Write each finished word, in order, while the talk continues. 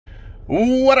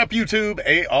What up, YouTube?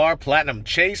 AR Platinum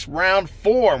Chase round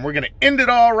 4, and we're going to end it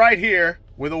all right here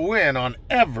with a win on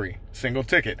every single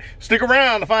ticket. Stick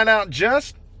around to find out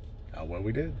just how well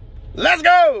we did. Let's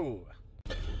go!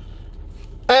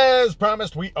 As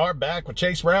promised, we are back with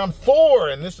Chase round 4,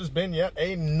 and this has been yet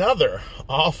another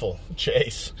awful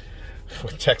chase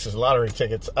with Texas lottery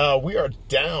tickets. We are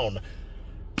down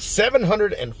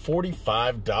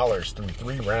 $745 through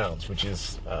 3 rounds, which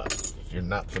is, if you're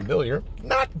not familiar,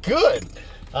 not good.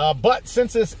 But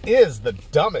since this is the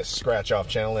dumbest scratch-off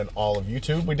channel in all of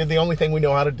YouTube, we did the only thing we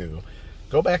know how to do.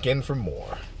 Go back in for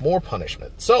more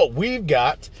punishment. So we've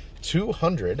got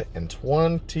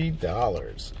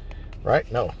 $220,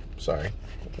 right? No, sorry,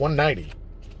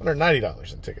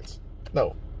 $190 in tickets.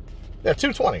 No, yeah,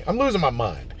 $220. I'm losing my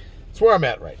mind. That's where I'm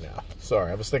at right now.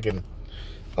 Sorry, I was thinking,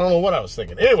 I don't know what I was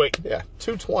thinking. Anyway, yeah,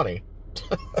 $220.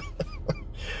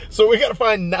 So we got to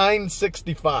find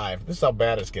 $965. This is how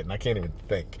bad it's getting. I can't even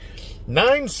think.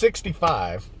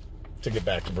 $965 to get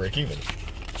back to break even.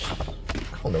 I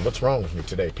don't know what's wrong with me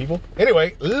today, people.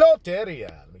 Anyway, Loteria.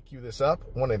 Let me cue this up.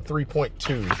 1 in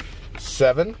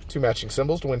 3.27. 2 matching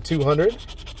symbols to win 200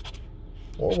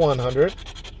 or 100.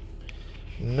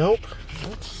 Nope.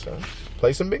 Let's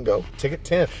play some bingo. Ticket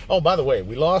 10. Oh, by the way,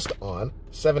 we lost on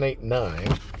 7, 8,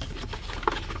 9.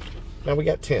 Now we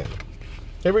got 10.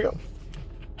 Here we go.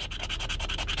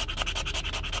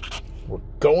 We're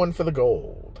going for the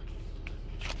gold.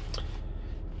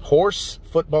 Horse,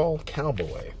 football,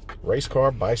 cowboy. Race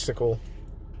car, bicycle,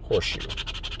 horseshoe.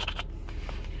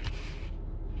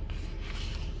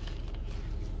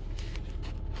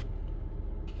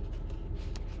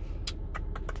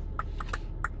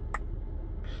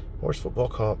 Horse,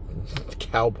 football,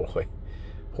 cowboy.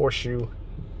 Horseshoe,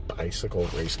 bicycle,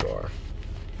 race car.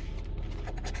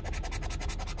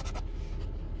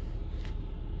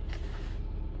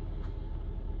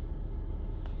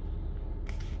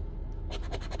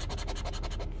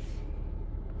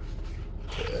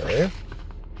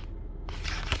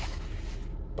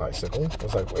 Bicycle. I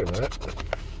was like, wait a minute.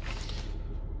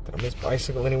 Did I miss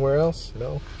bicycle anywhere else?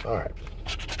 No? Alright.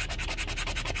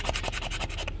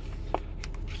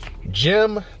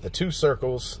 Gem, the 2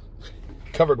 circles,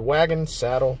 covered wagon,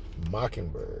 saddle,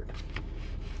 mockingbird.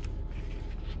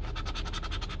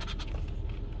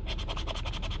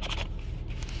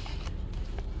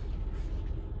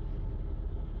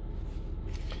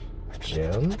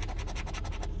 Gem.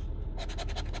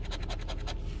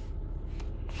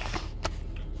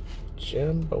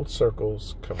 Gem, both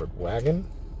circles, covered wagon,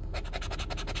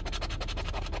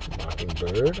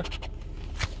 mockingbird,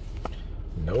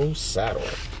 no saddle.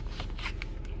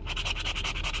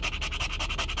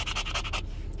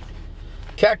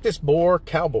 Cactus, boar,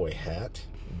 cowboy hat,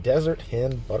 desert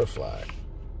hen, butterfly.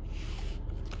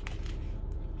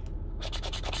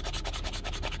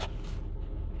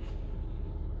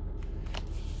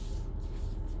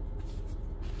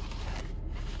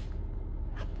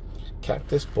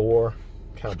 Cactus, boar,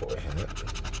 cowboy hat,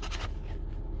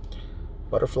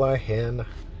 butterfly, hen,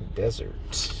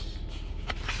 desert.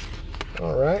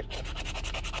 All right.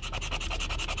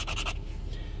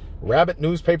 Rabbit,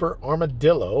 newspaper,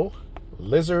 armadillo,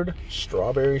 lizard,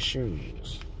 strawberry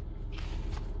shoes.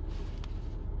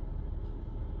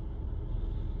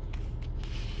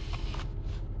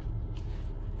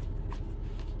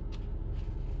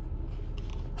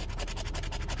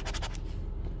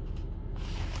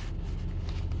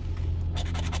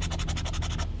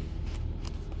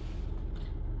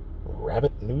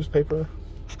 Rabbit, newspaper,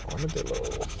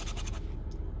 armadillo,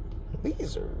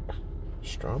 lizard,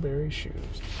 strawberry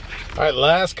shoes. All right,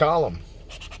 last column.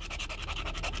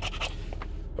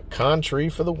 Pecan tree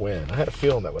for the win. I had a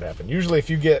feeling that would happen. Usually if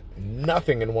you get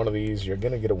nothing in one of these, you're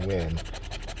going to get a win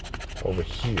over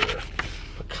here.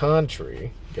 Pecan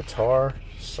tree, guitar,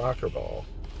 soccer ball.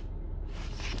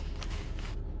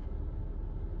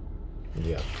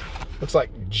 Yeah. Looks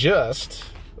like just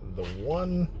the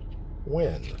one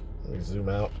win. Let me zoom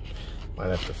out. Might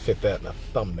have to fit that in a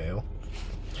thumbnail.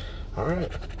 All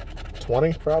right.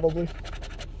 20 probably.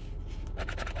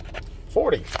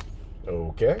 40.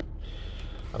 Okay.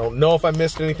 I don't know if I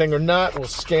missed anything or not. We'll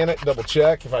scan it, double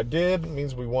check. If I did, it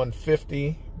means we won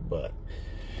 50, but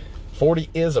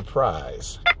 40 is a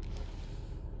prize.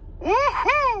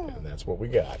 And that's what we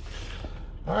got.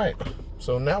 All right.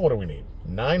 So now what do we need?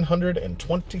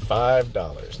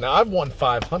 $925. Now I've won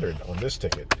 500 on this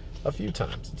ticket a few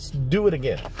times. Let's do it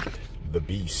again. The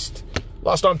Beast.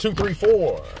 Lost on 2, 3,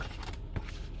 4.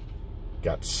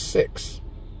 Got 6.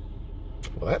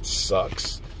 Well, that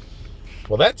sucks.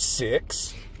 Well, that's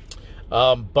 6.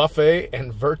 Buffet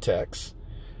and Vertex.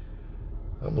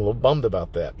 I'm a little bummed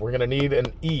about that. We're going to need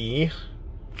an E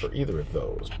for either of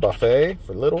those. Buffet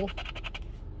for little.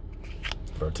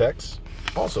 Vertex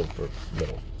also for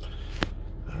little.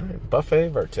 All right, Buffet,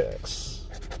 Vertex.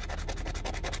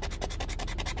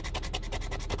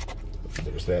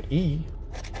 There's that E.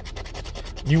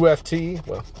 UFT,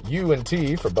 well, U and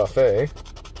T for Buffet.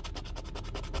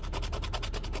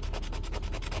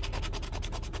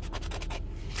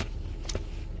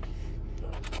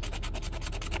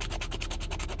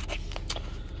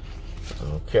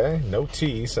 Okay, no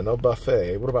T, so no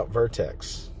Buffet. What about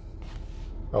Vertex?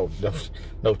 Oh,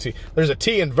 no T. There's a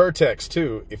T in Vertex,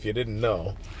 too, if you didn't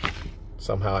know.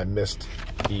 Somehow I missed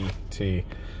E-T.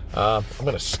 I'm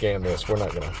going to scan this. We're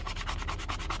not going to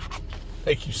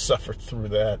make you suffer through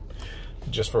that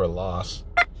just for a loss.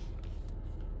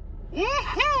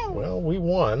 Well, we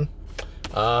won.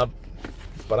 But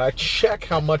I check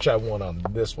how much I won on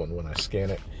this one when I scan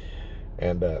it.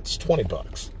 And it's 20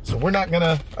 bucks. So we're not going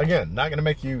to, again, not going to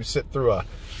make you sit through a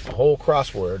whole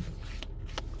crossword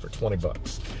for 20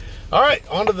 bucks. All right,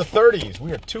 on to the 30s.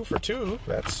 We are 2 for 2.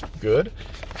 That's good.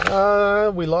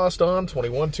 We lost on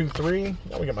 21-2-3.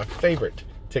 Now we got my favorite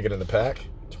ticket in the pack,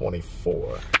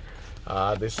 24.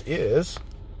 This is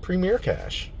Premier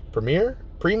Cash. Premier?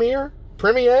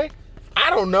 I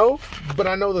don't know, but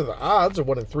I know that the odds are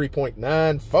 1 in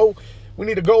 3.94. We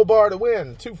need a gold bar to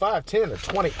win, 2, 5, 10, or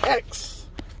 20x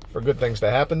for good things to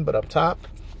happen. But up top,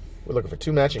 we're looking for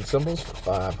 2 matching symbols for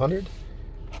 500,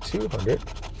 200,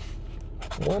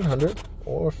 100,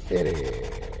 or 50.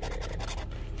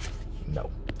 No.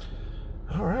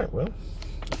 All right, well,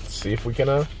 let's see if we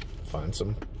can find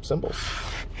some symbols.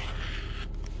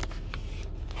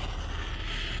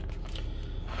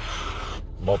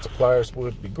 Multipliers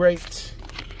would be great.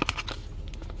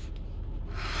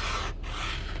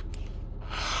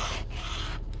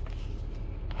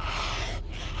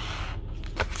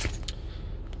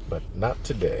 But not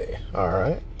today. All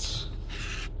right.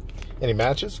 Any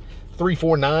matches? 3,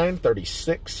 4, 9,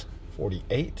 36,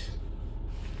 48.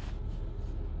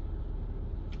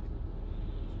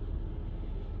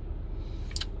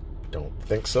 Don't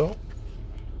think so.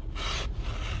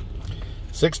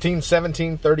 16,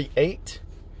 17, 38,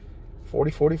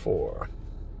 40, 44.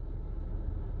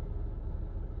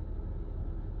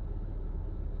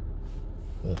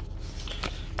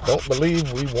 Don't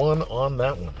believe we won on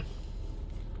that one.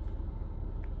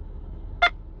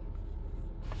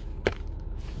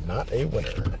 Not a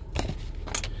winner.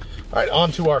 All right,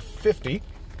 on to our 50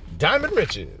 Diamond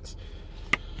Riches.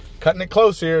 Cutting it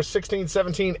close here. 16,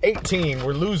 17, 18.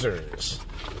 We're losers.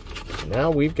 Now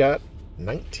we've got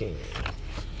 19.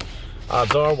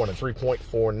 Odds are 1 in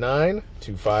 3.49,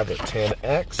 2, 5, or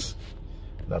 10x.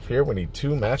 And up here we need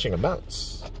 2 matching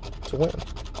amounts to win.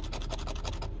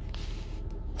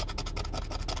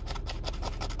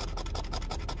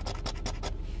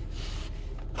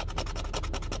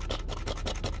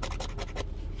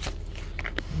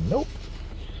 Nope.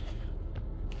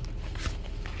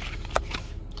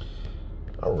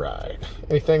 All right.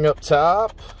 Anything up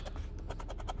top?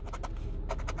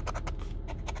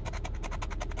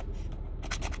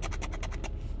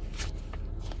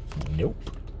 Nope.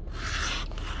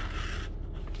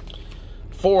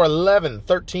 4, 11,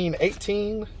 13,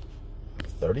 18,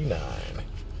 39.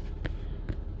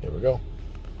 Here we go.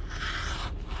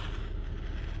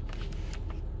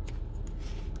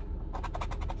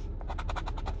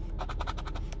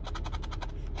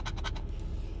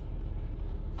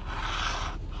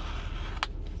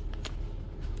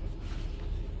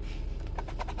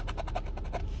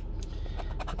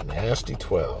 Nasty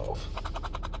 12.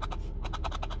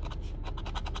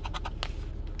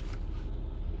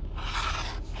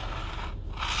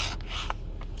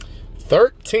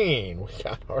 $13. We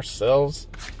got ourselves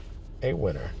a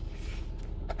winner.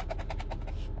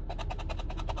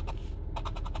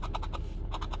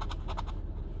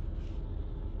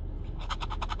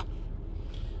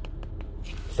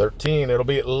 $13. It'll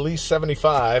be at least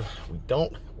 75. We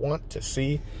don't want to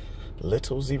see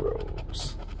little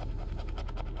zeros.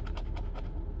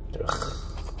 Ugh.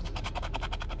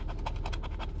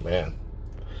 Man,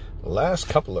 the last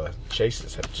couple of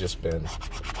chases have just been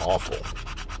awful.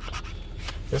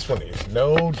 This one is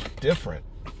no different.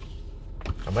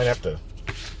 I might have to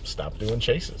stop doing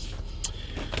chases.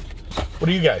 What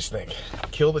do you guys think?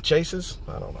 Kill the chases?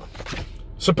 I don't know.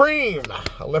 Supreme!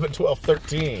 11, 12,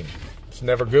 13. It's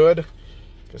never good,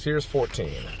 because here's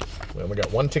 14. We only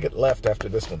got 1 ticket left after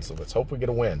this one, so let's hope we get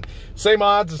a win. Same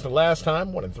odds as the last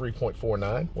time, 1 in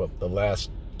 3.49. Well, the last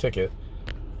ticket.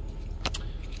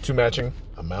 2 matching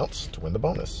amounts to win the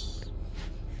bonus.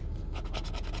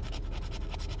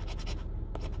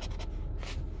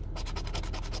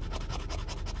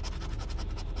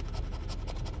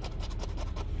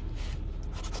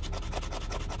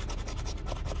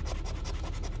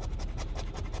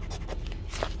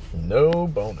 No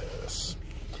bonus.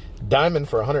 Diamond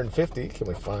for 150. Can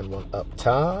we find one up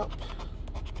top?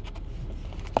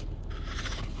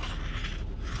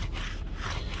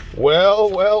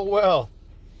 Well, well, well.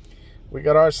 We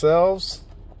got ourselves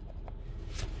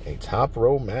a top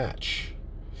row match,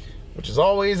 which is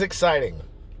always exciting.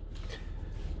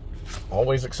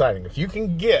 Always exciting. If you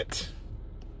can get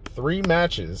 3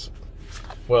 matches,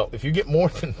 well, if you get more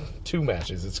than 2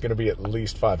 matches, it's going to be at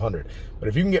least 500. But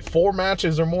if you can get 4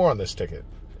 matches or more on this ticket,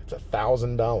 it's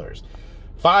 $1,000.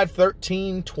 5,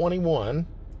 13, 21,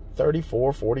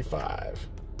 34, 45.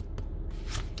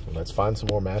 Let's find some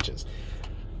more matches.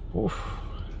 Oof.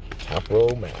 Top row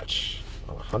match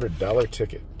on a $100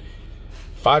 ticket.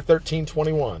 5, 13,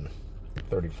 21,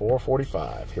 34,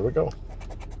 45. Here we go.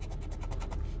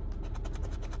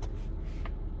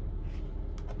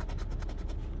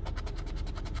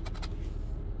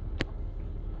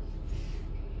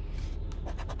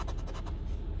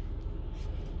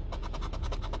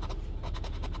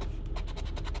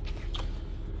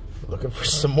 Looking for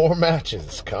some more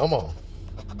matches. Come on.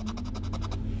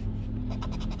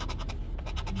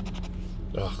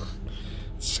 Ugh.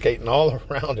 Skating all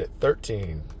around it.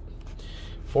 13.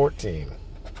 14.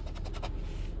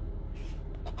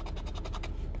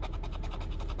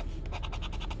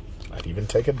 I'd even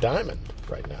take a diamond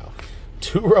right now.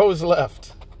 2 rows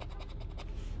left.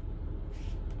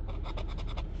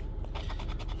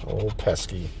 Oh,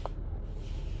 pesky.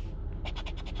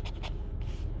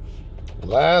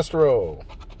 Last row.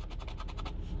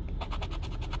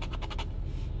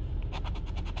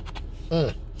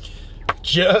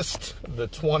 Just the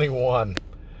 21.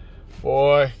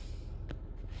 Boy,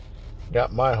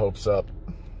 got my hopes up.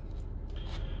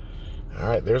 All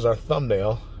right, there's our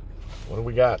thumbnail. What do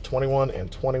we got? 21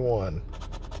 and 21.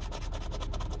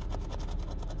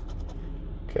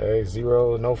 Okay,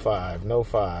 0, no 5, no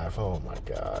 5. Oh my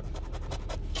God.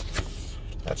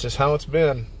 That's just how it's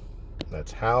been.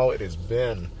 That's how it has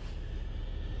been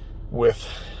with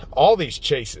all these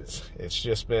chases. It's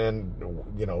just been,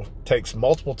 you know, takes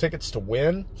multiple tickets to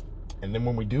win. And then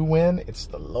when we do win, it's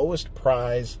the lowest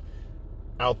prize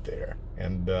out there.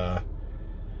 And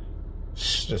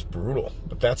it's just brutal.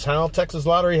 But that's how Texas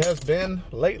Lottery has been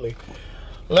lately.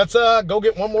 Let's go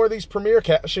get one more of these Premier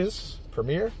caches.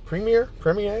 Premier?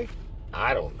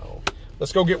 I don't know.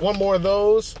 Let's go get one more of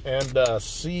those and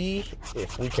see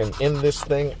if we can end this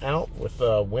thing out with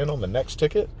a win on the next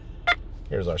ticket.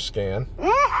 Here's our scan.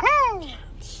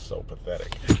 It's so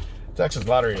pathetic. Texas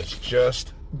Lottery has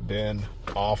just been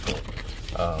awful.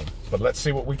 But let's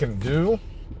see what we can do.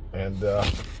 And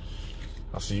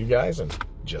I'll see you guys in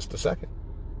just a second.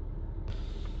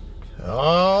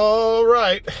 All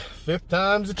right. 5th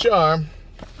time's the charm.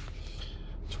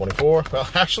 24. Well,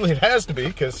 actually, it has to be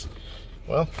because,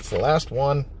 well, it's the last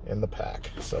one in the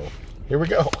pack. So here we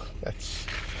go. That's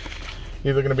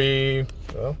either going to be,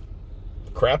 well,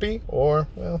 crappy or,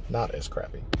 well, not as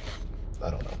crappy.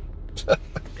 I don't know.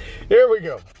 Here we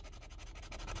go.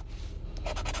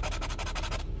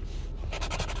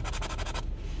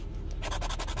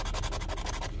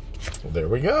 There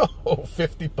we go.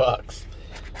 50 bucks.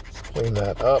 Let's clean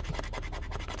that up.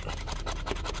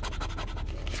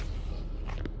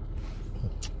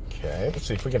 Okay, let's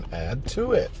see if we can add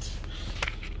to it.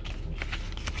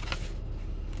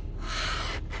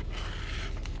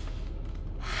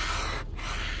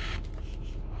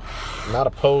 Not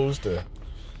opposed to,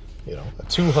 you know, a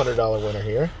 $200 winner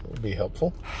here would be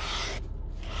helpful.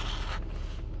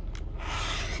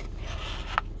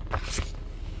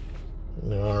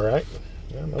 All right,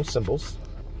 yeah, no symbols.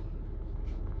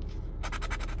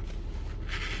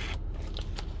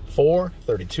 4,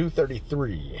 32,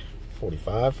 33,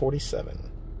 45, 47.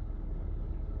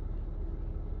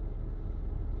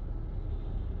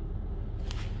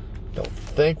 Don't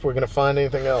think we're going to find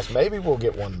anything else. Maybe we'll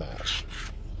get one match.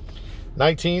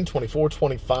 19, 24,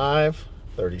 25,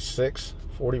 36,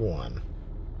 41.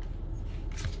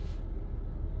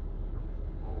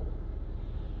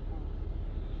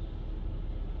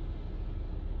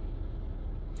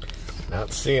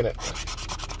 Not seeing it.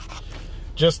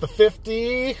 Just the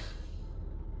 50.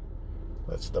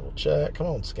 Let's double check. Come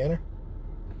on, scanner.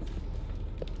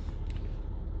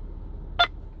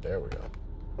 There we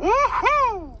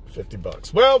go. 50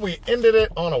 bucks. Well, we ended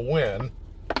it on a win,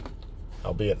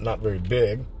 albeit not very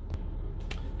big.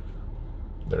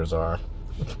 There's our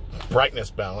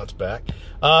brightness balance back.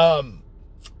 Wound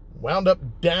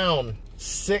up down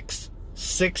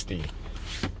 660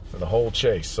 for the whole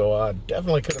chase. So I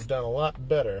definitely could have done a lot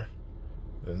better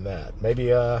than that.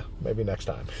 Maybe next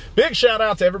time. Big shout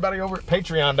out to everybody over at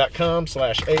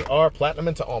patreon.com/ARPLATINUM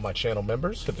and to all my channel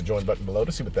members. Hit the join button below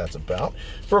to see what that's about.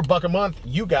 For $1 a month,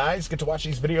 you guys get to watch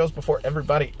these videos before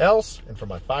everybody else. And for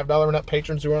my $5 and up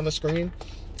patrons who are on the screen,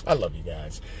 I love you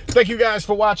guys. Thank you guys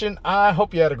for watching. I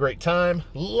hope you had a great time.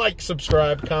 Like,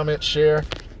 subscribe, comment, share,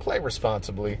 play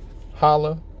responsibly.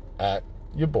 Holla at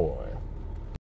your boy.